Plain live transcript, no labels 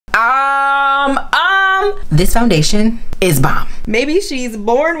bomb. This foundation is bomb. Maybe she's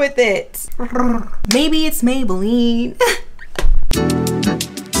born with it. Maybe it's Maybelline.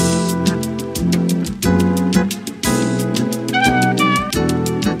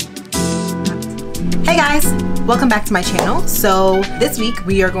 Hey guys, welcome back to my channel. So this week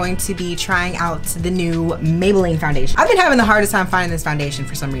we are going to be trying out the new Maybelline foundation. I've been having the hardest time finding this foundation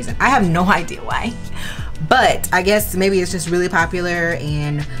for some reason. I have no idea why, but I guess maybe it's just really popular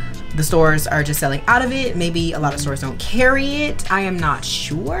and the stores are just selling out of it. Maybe a lot of stores don't carry it. I am not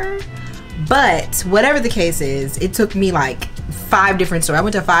sure, but whatever the case is, it took me like 5 different stores. I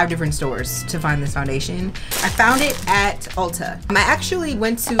went to 5 different stores to find this foundation. I found it at Ulta. I actually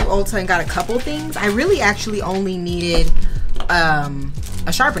went to Ulta and got a couple things. I really actually only needed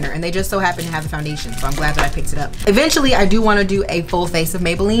a sharpener, and they just so happened to have the foundation, so I'm glad that I picked it up. Eventually, I do want to do a full face of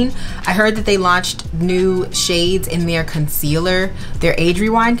Maybelline. I heard that they launched new shades in their concealer, their Age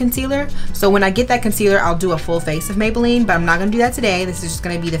Rewind concealer. So when I get that concealer, I'll do a full face of Maybelline, but I'm not gonna do that today. This is just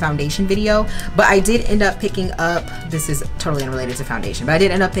gonna be the foundation video. But I did end up picking up, this is totally unrelated to foundation, but I did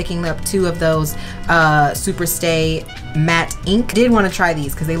end up picking up 2 of those Super Stay Matte Ink. I did want to try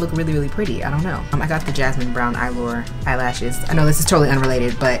these because they look really, really pretty. I don't know. I got the Jasmine Brown eyelashes. I know this is totally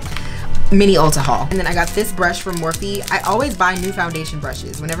unrelated, but mini Ulta haul. And then I got this brush from Morphe. I always buy new foundation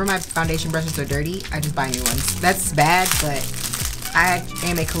brushes. Whenever my foundation brushes are dirty, I just buy new ones. That's bad, but I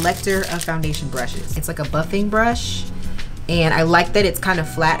am a collector of foundation brushes. It's like a buffing brush, and I like that it's kind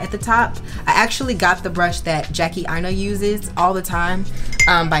of flat at the top. I actually got the brush that Jackie Aina uses all the time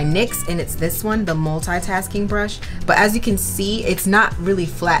by NYX, and it's this one, the multitasking brush. But as you can see, it's not really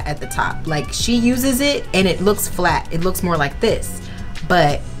flat at the top. Like, she uses it and it looks flat. It looks more like this,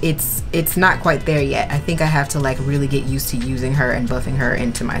 but it's not quite there yet. I think I have to like really get used to using her and buffing her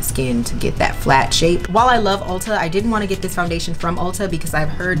into my skin to get that flat shape. While I love Ulta, I didn't want to get this foundation from Ulta because I've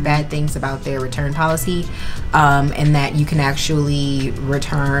heard bad things about their return policy, and that you can actually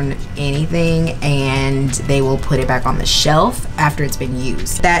return anything and they will put it back on the shelf after it's been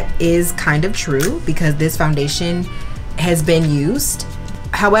used. That is kind of true because this foundation has been used.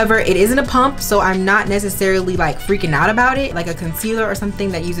 However, it isn't a pump, so I'm not necessarily like freaking out about it. Like a concealer or something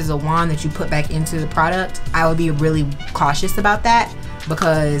that uses a wand that you put back into the product, I would be really cautious about that,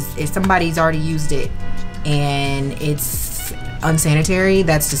 because if somebody's already used it and it's unsanitary,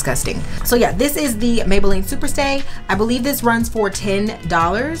 that's disgusting. So yeah, this is the Maybelline Super Stay. I believe this runs for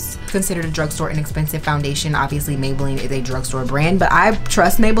 $10. Considered a drugstore inexpensive foundation. Obviously Maybelline is a drugstore brand, but I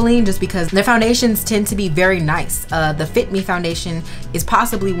trust Maybelline just because their foundations tend to be very nice. The Fit Me foundation is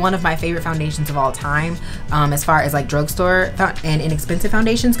possibly one of my favorite foundations of all time, as far as like drugstore and inexpensive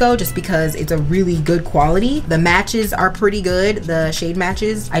foundations go, just because it's a really good quality. The matches are pretty good, the shade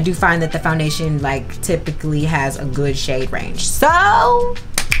matches. I do find that the foundation like typically has a good shade range. So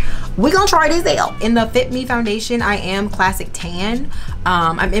we're gonna try this out. In the Fit Me foundation, I am Classic Tan.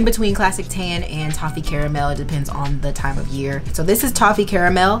 I'm in between Classic Tan and Toffee Caramel. It depends on the time of year. So this is Toffee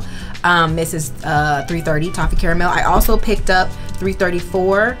Caramel. This is 330 Toffee Caramel. I also picked up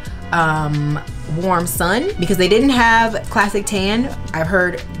 334 Warm Sun because they didn't have Classic Tan. I've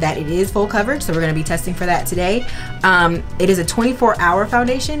heard that it is full coverage, so we're gonna be testing for that today. It is a 24-hour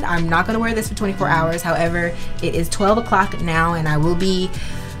foundation. I'm not gonna wear this for 24 hours. However, it is 12 o'clock now and I will be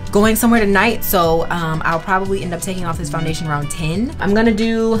going somewhere tonight, so I'll probably end up taking off this foundation around 10. I'm gonna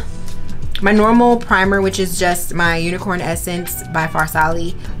do my normal primer, which is just my Unicorn Essence by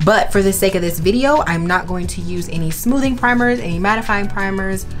Farsali. But for the sake of this video, I'm not going to use any smoothing primers, any mattifying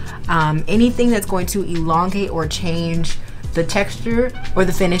primers, anything that's going to elongate or change the texture or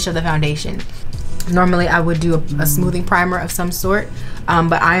the finish of the foundation. Normally I would do a smoothing primer of some sort,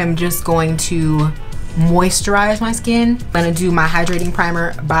 but I am just going to moisturize my skin. I'm gonna do my hydrating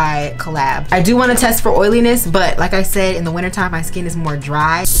primer by Collab. I do want to test for oiliness, but like I said, in the wintertime my skin is more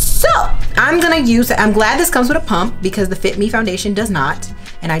dry. So I'm glad this comes with a pump because the Fit Me foundation does not.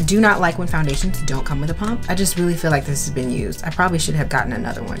 And I do not like when foundations don't come with a pump. I just really feel like this has been used. I probably should have gotten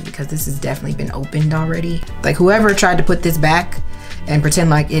another one because this has definitely been opened already. Like whoever tried to put this back and pretend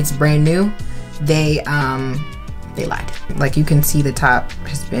like it's brand new, they lied. Like you can see the top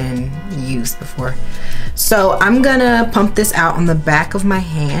has been used before. So I'm gonna pump this out on the back of my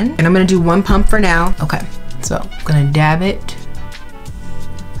hand, and I'm gonna do 1 pump for now. Okay, so I'm gonna dab it.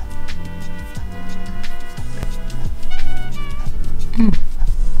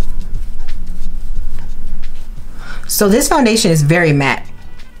 So this foundation is very matte.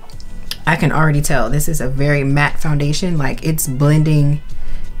 I can already tell this is a very matte foundation. Like it's blending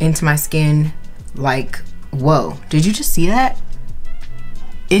into my skin like, whoa, did you just see that?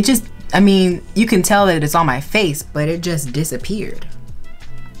 It just, I mean, you can tell that it's on my face, but it just disappeared.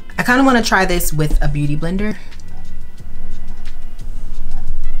 I kind of want to try this with a beauty blender.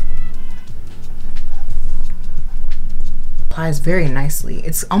 Applies very nicely.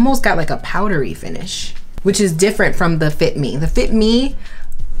 It's almost got like a powdery finish, which is different from the Fit Me. The Fit Me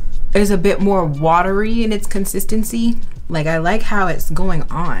is a bit more watery in its consistency. Like, I like how it's going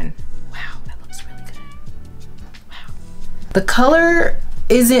on. Wow, that looks really good. Wow. The color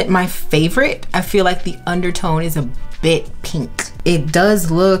isn't my favorite. I feel like the undertone is a bit pink. It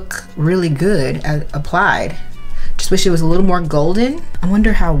does look really good applied. Just wish it was a little more golden. I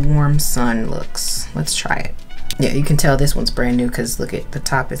wonder how Warm Sun looks. Let's try it. Yeah, you can tell this one's brand new because look at the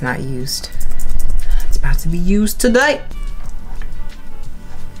top is not used. It's about to be used today.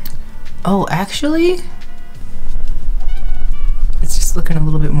 Oh, actually, it's just looking a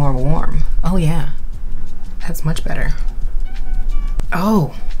little bit more warm. Oh yeah, that's much better.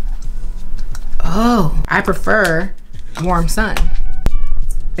 Oh, I prefer Warm Sun.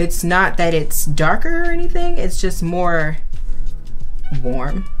 It's not that it's darker or anything, it's just more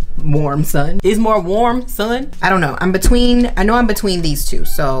warm. Warm Sun is more Warm Sun. I don't know, I know I'm between these two.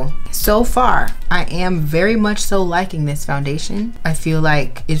 So far I am very much so liking this foundation. I feel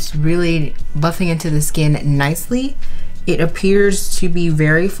like it's really buffing into the skin nicely. It appears to be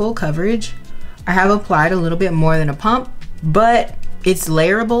very full coverage. I have applied a little bit more than a pump, but it's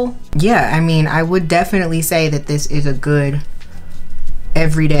layerable. Yeah, I mean, I would definitely say that this is a good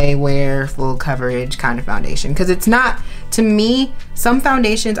everyday wear, full coverage kind of foundation, because it's not, to me, some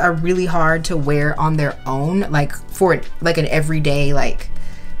foundations are really hard to wear on their own, like for like an everyday, like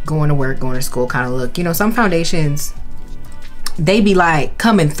going to work, going to school kind of look. You know, some foundations, they be like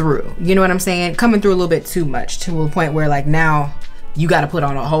coming through, you know what I'm saying, coming through a little bit too much, to a point where like now you got to put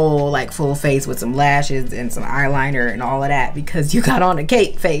on a whole like full face with some lashes and some eyeliner and all of that because you got on a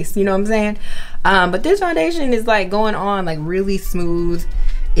cake face, you know what I'm saying? But this foundation is like going on like really smooth.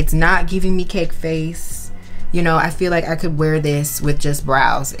 It's not giving me cake face. You know, I feel like I could wear this with just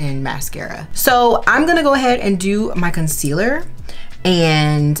brows and mascara. So I'm gonna go ahead and do my concealer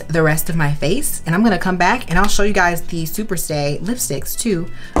and the rest of my face, and I'm gonna come back and I'll show you guys the Superstay lipsticks too,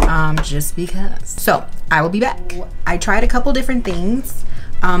 just because. So I will be back. I tried a couple different things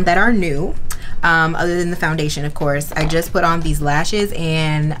that are new, other than the foundation, of course. I just put on these lashes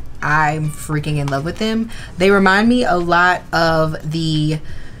and I'm freaking in love with them. They remind me a lot of the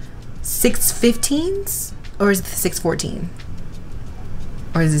 615s, or is it the 614?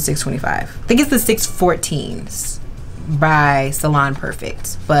 Or is it 625? I think it's the 614s by Salon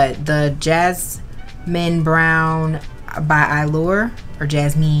Perfect, but the Jasmine Brown by Allure, or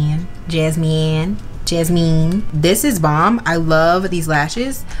Jasmine, this is bomb. I love these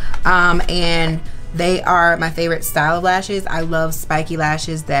lashes, and they are my favorite style of lashes. I love spiky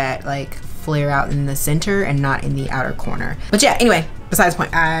lashes that like flare out in the center and not in the outer corner. But yeah, anyway, besides the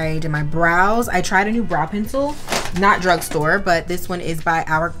point, I did my brows. I tried a new brow pencil, not drugstore, but this one is by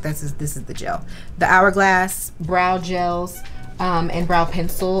this is the gel, the Hourglass brow gels and brow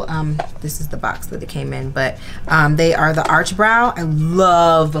pencil. This is the box that it came in, but they are the Arch Brow. I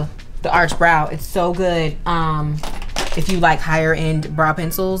love the Arch Brow. It's so good. If you like higher end brow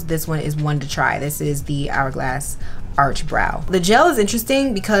pencils, this one is one to try. This is the Hourglass Arch Brow. The gel is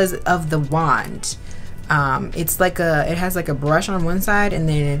interesting because of the wand. It's like it has like a brush on one side and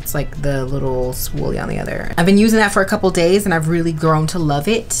then it's like the little swoolie on the other. I've been using that for a couple days and I've really grown to love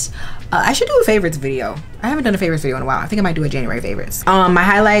it. I should do a favorites video. I haven't done a favorites video in a while. I think I might do a January favorites. My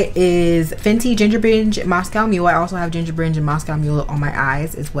highlight is Fenty Gingerbread Moscow Mule. I also have Gingerbread and Moscow Mule on my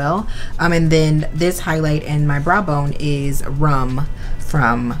eyes as well. And then this highlight in my brow bone is Rum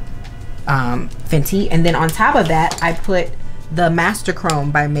from Fenty. And then on top of that, I put the Master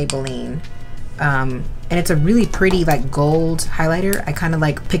Chrome by Maybelline. And it's a really pretty like gold highlighter. I kind of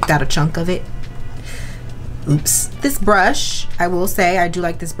like picked out a chunk of it. Oops. This brush, I will say I do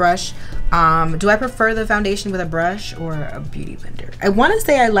like this brush. Do I prefer the foundation with a brush or a beauty blender? I want to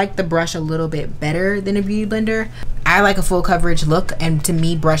say I like the brush a little bit better than a beauty blender. I like a full coverage look, and to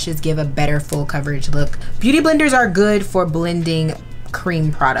me brushes give a better full coverage look. Beauty blenders are good for blending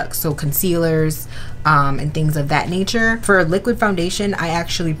cream products, so concealers and things of that nature. For liquid foundation, I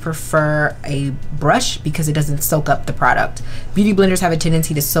actually prefer a brush because it doesn't soak up the product. Beauty blenders have a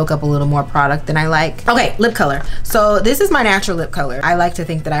tendency to soak up a little more product than I like. Okay, lip color. So this is my natural lip color. I like to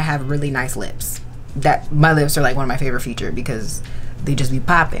think that I have really nice lips. That my lips are like one of my favorite features because they just be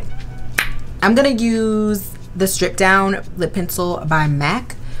popping. I'm gonna use the Strip Down lip pencil by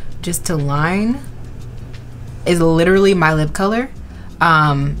MAC just to line. Is literally my lip color.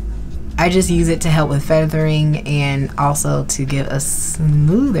 I just use it to help with feathering and also to give a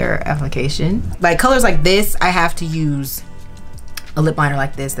smoother application. Like colors like this, I have to use a lip liner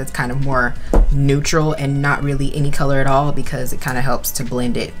like this that's kind of more neutral and not really any color at all, because it kind of helps to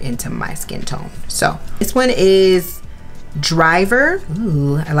blend it into my skin tone. So this one is Driver.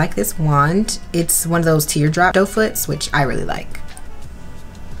 Ooh, I like this wand. It's one of those teardrop doe foots, which I really like.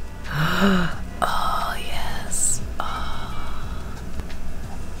 Oh yes. Oh.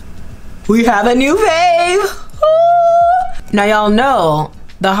 We have a new fave. Ooh. Now y'all know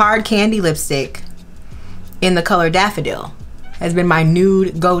the hard candy lipstick in the color Daffodil has been my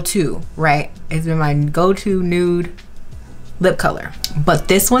nude go-to, right? It's been my go-to nude lip color. But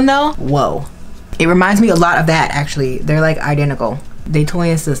this one though, whoa. It reminds me a lot of that, actually. They're like identical. They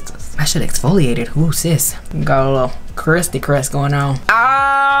twin sisters. I should exfoliate it. Ooh, sis. Got a little crusty crust going on.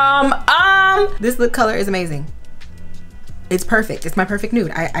 This lip color is amazing. It's perfect. It's my perfect nude.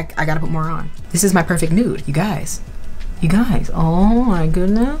 I gotta put more on. This is my perfect nude, you guys. You guys, oh my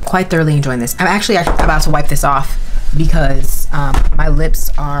goodness. Quite thoroughly enjoying this. I'm actually about to wipe this off because my lips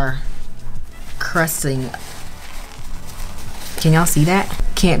are crusting. Can y'all see that?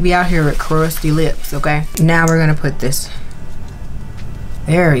 Can't be out here with crusty lips, okay? Now we're gonna put this.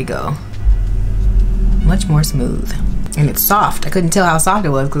 There we go. Much more smooth. And it's soft. I couldn't tell how soft it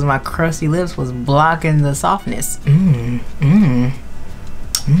was because my crusty lips was blocking the softness.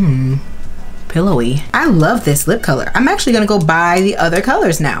 Pillowy. I love this lip color. I'm actually gonna go buy the other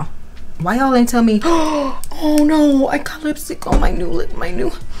colors now. Why y'all didn't tell me? Oh no, I got lipstick on my new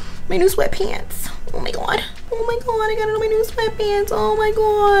sweatpants. Oh my god. Oh my god, I got it on my new sweatpants. Oh my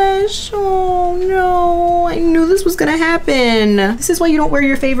gosh. Oh no, I knew this was gonna happen. This is why you don't wear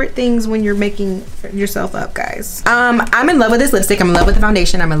your favorite things when you're making yourself up, guys. I'm in love with this lipstick. I'm in love with the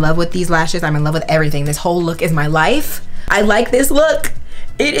foundation. I'm in love with these lashes. I'm in love with everything. This whole look is my life. I like this look.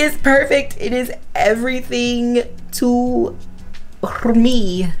 It is perfect. It is everything to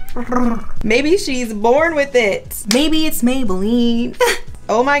me. Maybe she's born with it. Maybe it's Maybelline.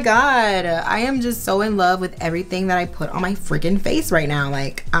 Oh my god, I am just so in love with everything that I put on my freaking face right now.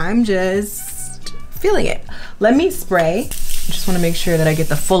 Like, I'm just feeling it. Let me spray. Just want to make sure that I get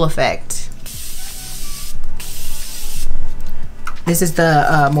the full effect. This is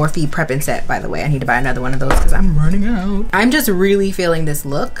the Morphe Prep and Set, by the way. I need to buy another one of those because I'm running out. I'm just really feeling this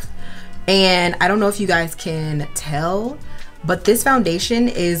look. And I don't know if you guys can tell, but this foundation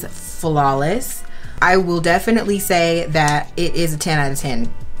is flawless. I will definitely say that it is a 10 out of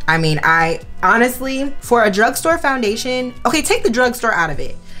 10. I mean, I honestly, for a drugstore foundation, okay, take the drugstore out of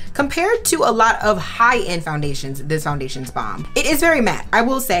it. Compared to a lot of high-end foundations, this foundation's bomb. It is very matte. I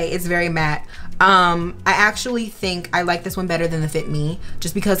will say it's very matte. I actually think I like this one better than the Fit Me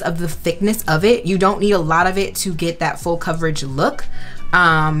just because of the thickness of it. You don't need a lot of it to get that full coverage look.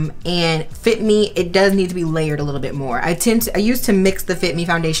 And Fit Me, it does need to be layered a little bit more. I used to mix the Fit Me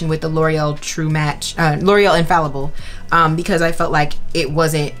foundation with the L'Oreal True Match, L'Oreal Infallible, because I felt like it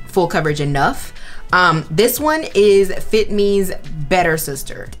wasn't full coverage enough. This one is Fit Me's better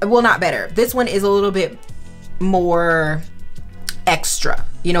sister. Well, not better. This one is a little bit more extra.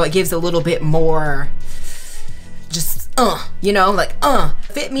 You know, it gives a little bit more just, you know, like,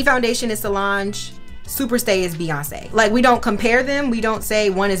 Fit Me foundation is Solange. Superstay is Beyonce. Like, we don't compare them. We don't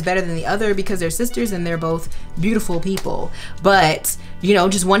say one is better than the other because they're sisters and they're both beautiful people. But, you know,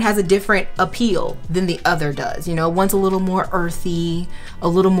 just one has a different appeal than the other does. You know, one's a little more earthy, a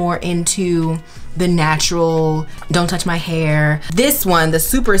little more into the natural, don't touch my hair. This one, the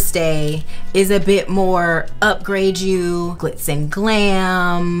Superstay, is a bit more upgrade you, glitz and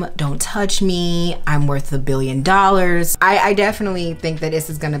glam, don't touch me, I'm worth $1 billion. I definitely think that this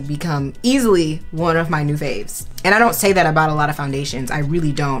is gonna become easily one of my new faves. And I don't say that about a lot of foundations. I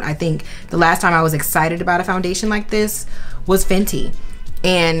really don't. I think the last time I was excited about a foundation like this was Fenty.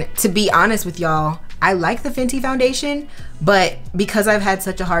 And to be honest with y'all, I like the Fenty foundation, but because I've had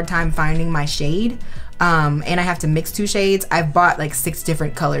such a hard time finding my shade, and I have to mix 2 shades, I've bought like 6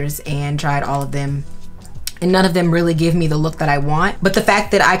 different colors and tried all of them, and none of them really give me the look that I want. But the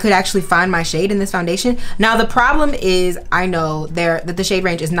fact that I could actually find my shade in this foundation. Now the problem is, I know that the shade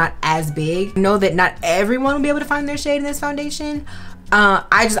range is not as big. I know that not everyone will be able to find their shade in this foundation.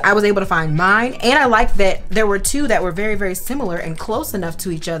 I was able to find mine, and I like that there were 2 that were very, very similar and close enough to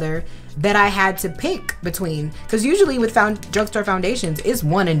each other that I had to pick between. Because usually with drugstore foundations, it's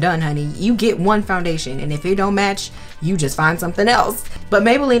one and done, honey. You get one foundation, and if it don't match, you just find something else. But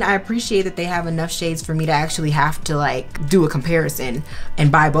Maybelline, I appreciate that they have enough shades for me to actually have to like do a comparison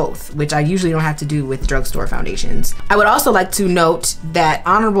and buy both, which I usually don't have to do with drugstore foundations. I would also like to note that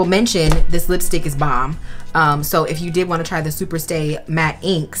honorable mention, this lipstick is bomb. So if you did want to try the Superstay matte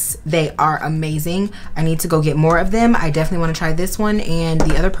inks, they are amazing. I need to go get more of them. I definitely want to try this one, and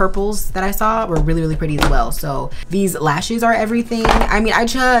the other purples that I saw were really, really pretty as well. So these lashes are everything. I mean,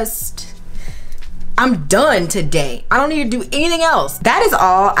 I'm done today. I don't need to do anything else. That is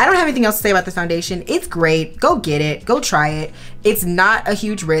all. I don't have anything else to say about this foundation. It's great. Go get it. Go try it. It's not a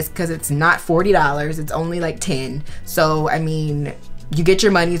huge risk because it's not $40. It's only like 10. So, I mean, you get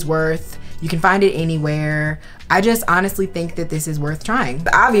your money's worth. You can find it anywhere. I just honestly think that this is worth trying.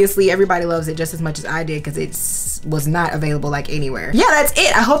 But obviously, everybody loves it just as much as I did because it was not available like anywhere. Yeah, that's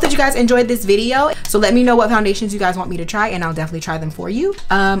it. I hope that you guys enjoyed this video. So let me know what foundations you guys want me to try, and I'll definitely try them for you.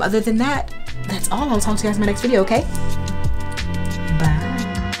 Other than that, that's all. I'll talk to you guys in my next video, okay?